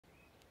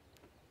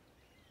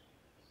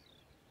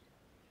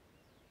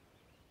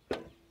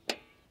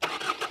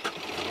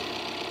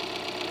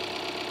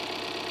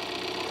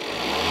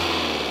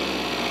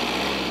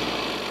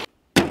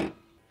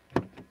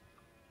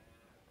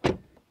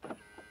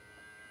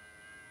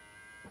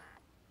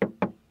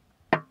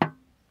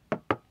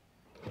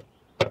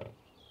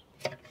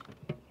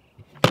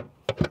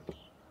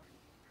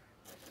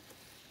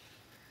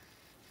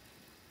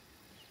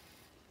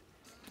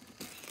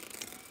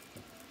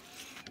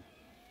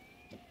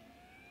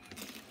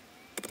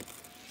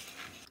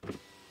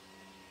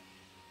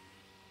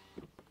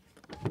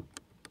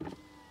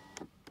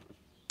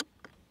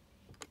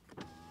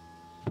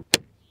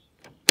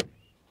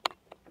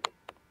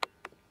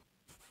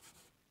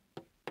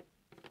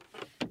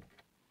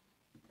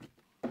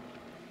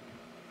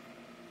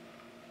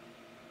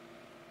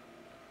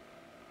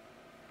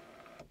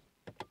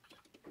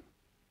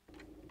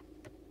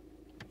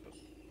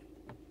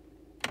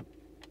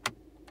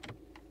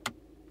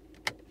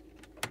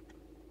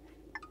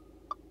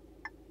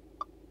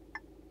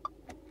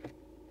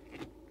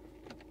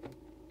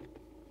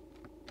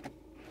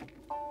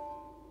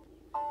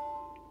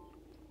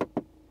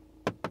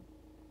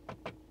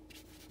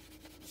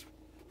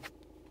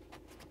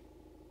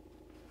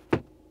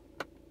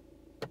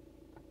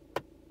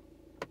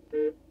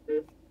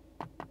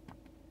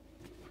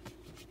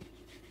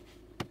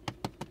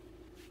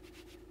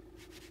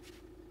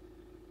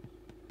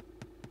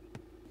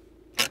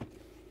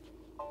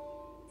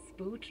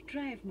Sport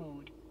drive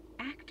mode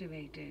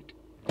activated.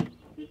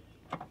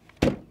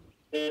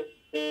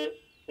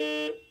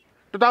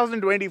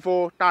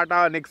 2024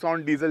 Tata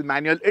Nexon diesel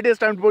manual. It is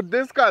time to put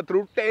this car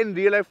through 10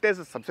 real life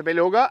tests. सबसे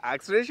पहले होगा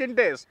acceleration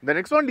test. The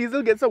Nexon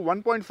diesel gets a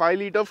 1.5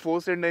 liter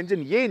 4-cylinder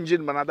engine. ये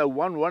engine बनाता है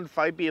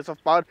 115 PS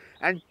of power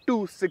and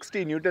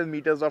 260 Newton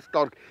meters of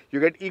torque. You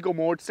get eco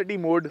mode, city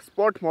mode,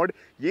 sport mode.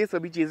 ये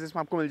सभी चीजें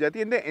इसमें आपको मिल जाती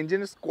है. And the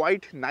engine is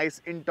quite nice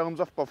in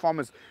terms of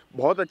performance.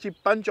 बहुत अच्छी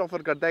punch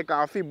offer करता है.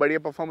 काफी बढ़िया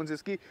performance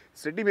इसकी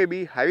city में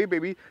भी, highway पे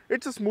भी.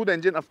 It's a smooth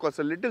engine, of course,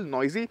 a little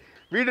noisy.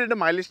 We did a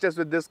mileage test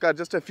with this car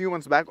just a few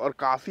months back और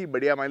काफी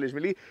बढ़िया mileage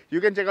milli.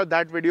 You can check out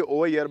that video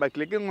over here by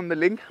clicking on the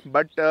link.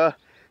 But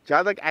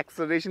जहाँ तक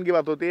acceleration की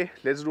बात होती है,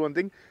 let's do one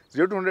thing.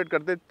 0 to 100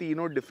 करते हैं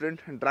तीनों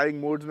different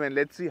driving modes में.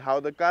 Let's see how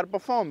the car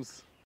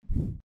performs.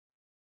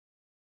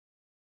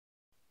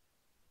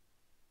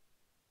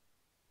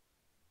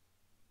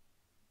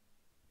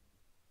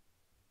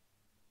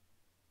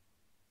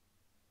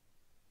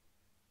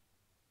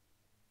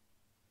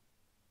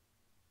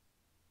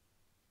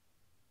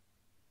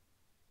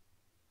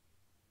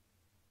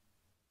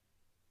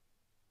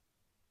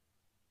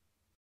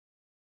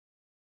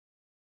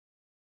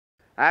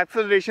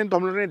 Acceleration तो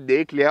हम लोगों ने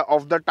देख लिया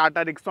of the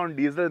Tata Nexon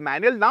diesel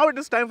manual. Now it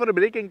is time for a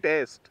braking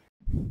test.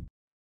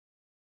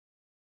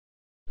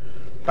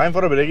 Time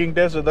for a braking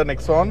test with the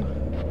Nexon.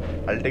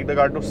 I'll take the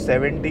car to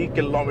 70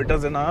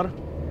 kilometers an hour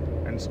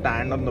and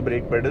stand on the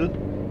brake pedal.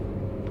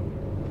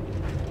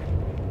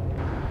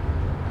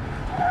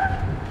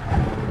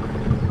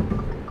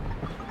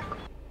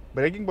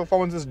 Braking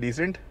performance is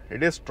decent.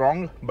 It is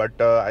strong,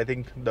 but I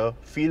think the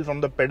feel from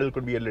the pedal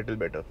could be a little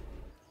better.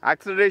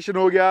 Acceleration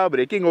हो गया,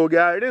 braking हो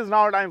गया. It is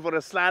now time for a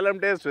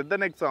slalom test with the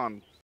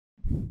Nexon.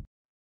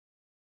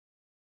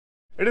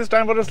 It is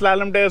time for a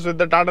slalom test with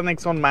the Tata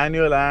Nexon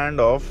manual and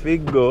off we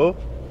go.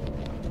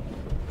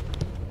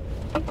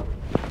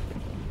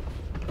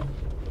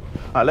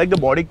 I like the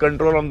body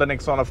control on the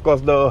Nexon. Of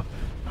course, the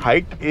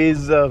height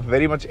is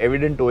very much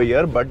evident over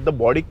here, but the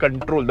body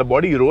control, the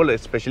body roll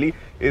especially,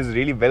 is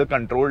really well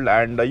controlled.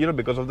 And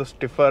because of the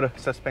stiffer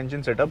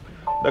suspension setup,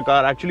 the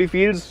car actually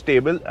feels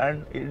stable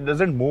and it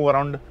doesn't move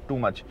around too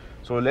much.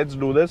 So let's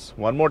do this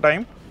one more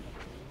time.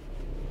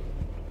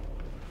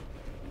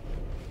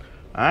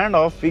 And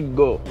off we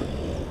go.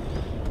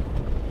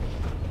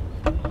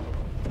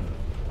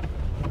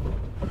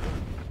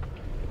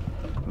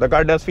 The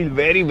car does feel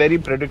very, very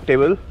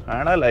predictable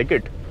and I like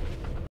it.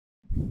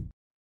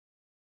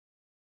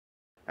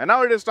 And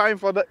now it is time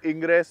for the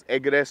Ingress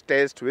Egress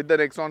test with the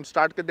Nexon.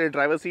 Start करते हैं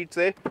driver seat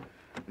से.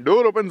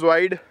 Door opens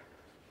wide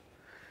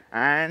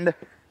and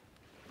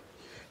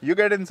you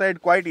get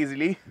inside quite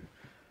easily.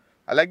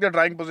 I like the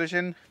driving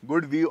position,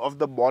 good view of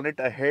the bonnet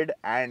ahead,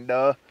 and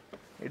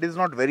it is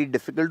not very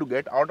difficult to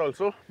get out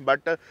also, but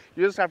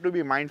you just have to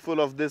be mindful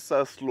of this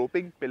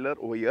sloping pillar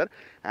over here.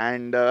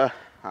 And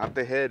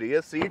आते हैं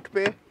rear seat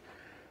पे.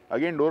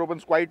 Again, door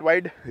opens quite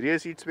wide. Rear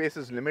seat space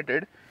is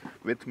limited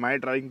with my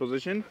driving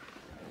position.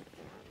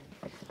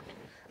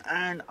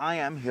 And I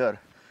am here.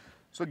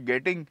 So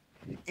getting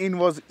in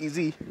was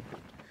easy.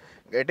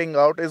 Getting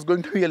out is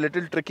going to be a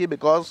little tricky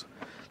because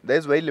there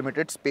is very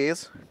limited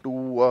space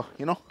to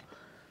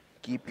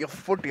keep your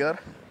foot here.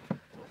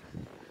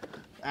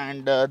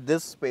 And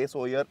this space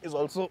over here is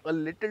also a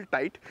little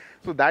tight,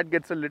 so that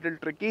gets a little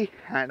tricky,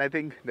 and I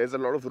think there's a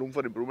lot of room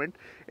for improvement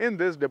in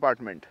this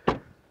department.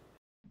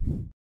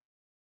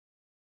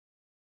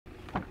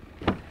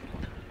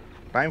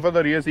 Time for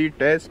the rear seat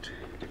test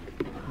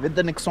with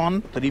the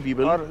Nexon. 3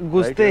 people. और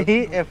घुसते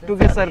ही F2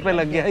 के sir पे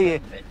लग गया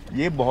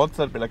ये बहुत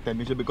sir पे लगता है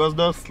नीचे because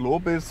the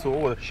slope is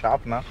so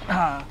sharp ना.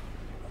 हाँ.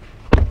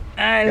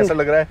 कैसा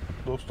लग रहा है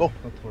दोस्तों?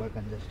 थोड़ा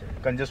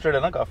congested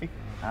है ना काफी.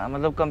 हाँ,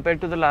 मतलब compared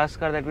to the last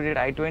car that we did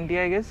I-20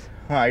 I guess.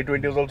 हाँ,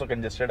 I-20 was also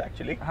congested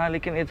actually. हाँ,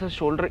 लेकिन इसका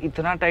shoulder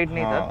इतना tight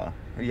नहीं था.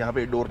 यहाँ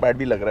पे door pad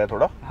भी लग रहा है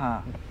थोड़ा.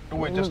 हाँ.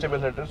 2 adjustable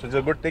headrests, which is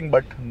a good thing,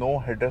 but no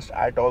headrest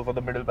at all for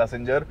the middle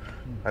passenger.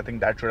 I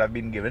think that should have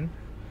been given.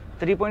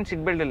 3-point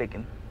seat belt है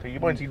लेकिन.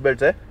 3-point seat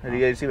belts है.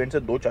 Rear AC vent से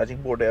 2 charging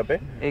port है यहाँ पे.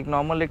 एक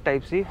normal एक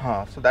type C.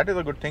 हाँ, so that is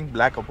a good thing.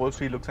 Black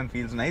upholstery looks and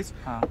feels nice.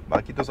 हाँ.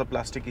 बाकी तो सब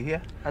plastic ही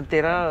है.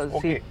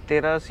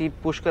 तेरा seat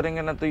push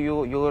करेंगे ना तो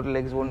your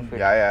legs won't fit.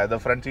 Yeah, the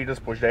front seat is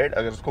pushed ahead.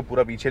 अगर उसको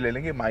पूरा पीछे ले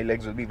लेंगे, my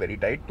legs will be very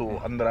tight. तो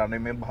अंदर आने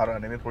में, बाहर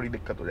आने में थोड़ी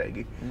दिक्कत हो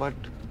जाएगी. But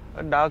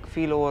a dark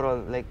feel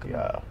overall, like.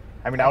 Yeah,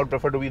 I mean, I would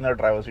prefer to be in the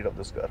driver's seat of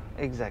this car.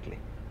 Exactly.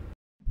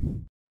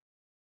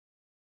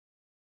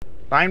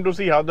 Time to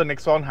see how the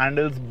Nexon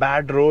handles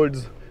bad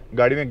roads.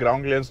 गाड़ी में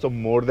ground clearance तो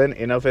more than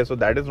enough है, so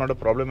that is not a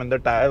problem, and the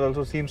tires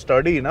also seem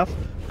sturdy enough.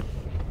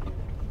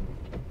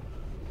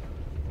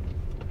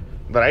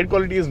 The ride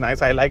quality is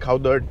nice. I like how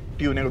the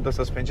tuning of the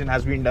suspension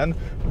has been done.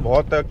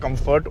 बहुत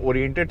comfort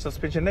oriented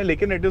suspension है,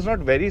 लेकिन it is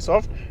not very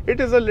soft.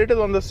 It is a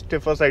little on the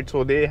stiffer side,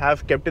 so they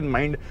have kept in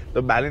mind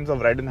the balance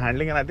of ride and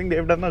handling, and I think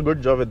they've done a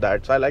good job with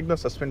that. So I like the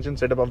suspension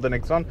setup of the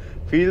Nexon.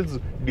 Feels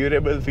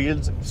durable,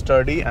 feels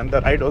sturdy, and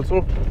the ride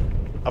also.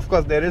 Of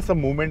course, there is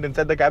some movement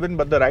inside the cabin,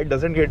 but the ride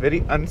doesn't get very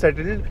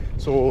unsettled.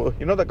 So,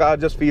 the car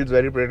just feels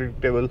very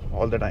predictable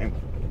all the time.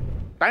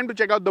 Time to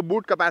check out the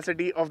boot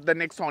capacity of the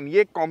Nexon.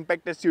 ये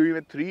compact SUV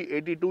में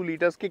 382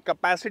 liters की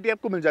capacity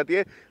आपको मिल जाती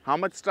है. How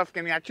much stuff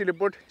can you actually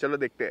put? चलो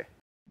देखते हैं.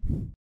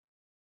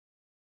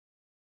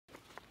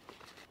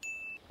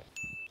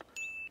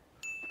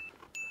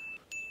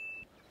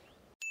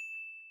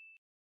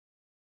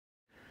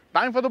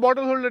 Time for the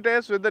bottle holder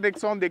test with the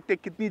Nexon. देखते हैं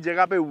कितनी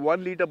जगह पे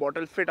 1 लीटर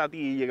बॉटल फिट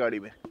आती है ये गाड़ी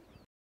में.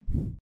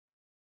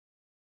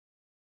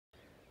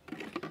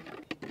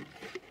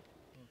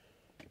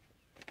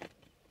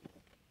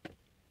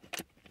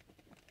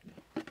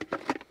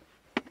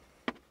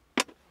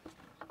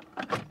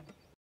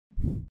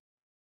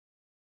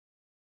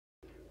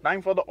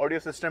 Time for the audio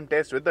system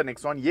test with the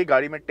Nexon. ये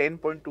गाड़ी में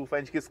 10.25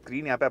 इंच की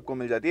स्क्रीन यहाँ पे आपको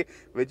मिल जाती है,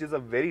 which is a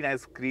very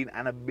nice screen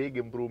and a big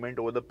improvement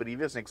over the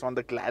previous Nexon.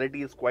 The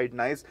clarity is quite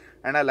nice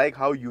and I like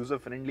how user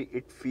friendly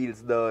it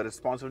feels. The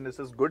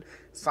responsiveness is good.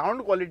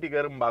 Sound quality की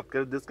अगर हम बात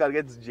करें, this car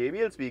gets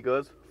JBL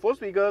speakers,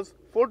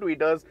 4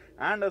 tweeters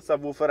and a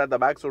subwoofer at the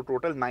back, so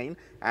total 9.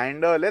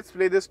 And let's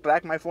play this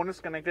track. My phone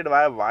is connected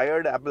via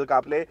wired Apple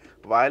CarPlay.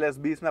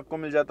 Wireless भी इसमें आपको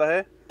मिल जाता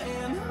है.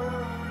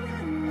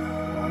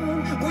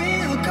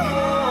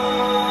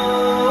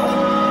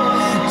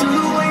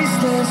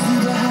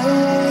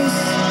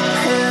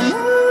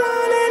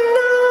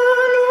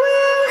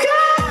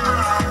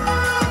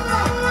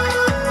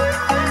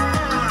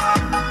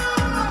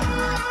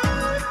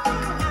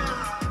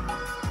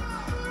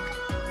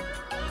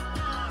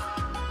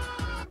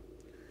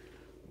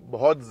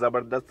 बहुत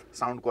ज़बरदस्त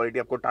साउंड क्वालिटी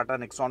आपको टाटा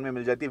नेक्सॉन में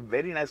मिल जाती है.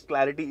 Very nice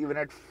clarity even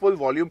at full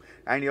volume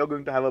and you are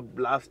going to have a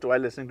blast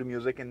while listening to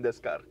music in this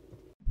car.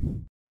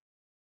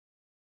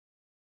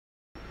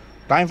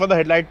 Time for the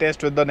headlight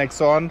test with the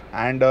Nexon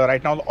and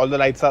right now all the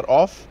lights are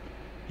of.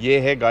 ये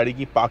है गाड़ी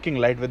की parking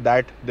light. With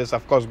that this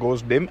of course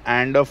goes dim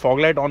and fog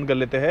light on कर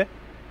लेते हैं.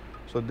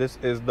 So this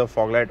is the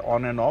fog light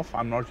on end of.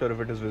 I am not sure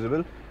if it is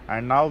visible.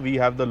 And now we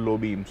have the low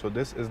beam. So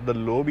this is the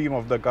low beam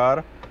of the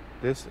car.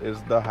 This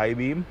is the high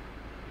beam.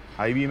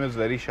 High beam is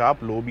very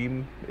sharp. Low beam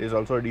is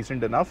also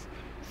decent enough.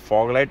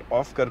 Fog light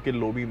off करके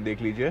low beam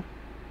देख लीजिए.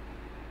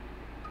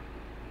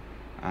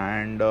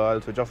 And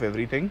I'll switch off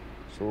everything.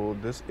 So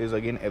this is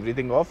again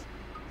everything off.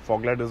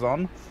 Fog light is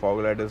on.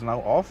 Fog light is now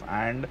off.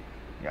 And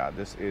yeah,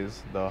 this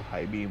is the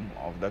high beam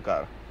of the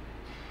car.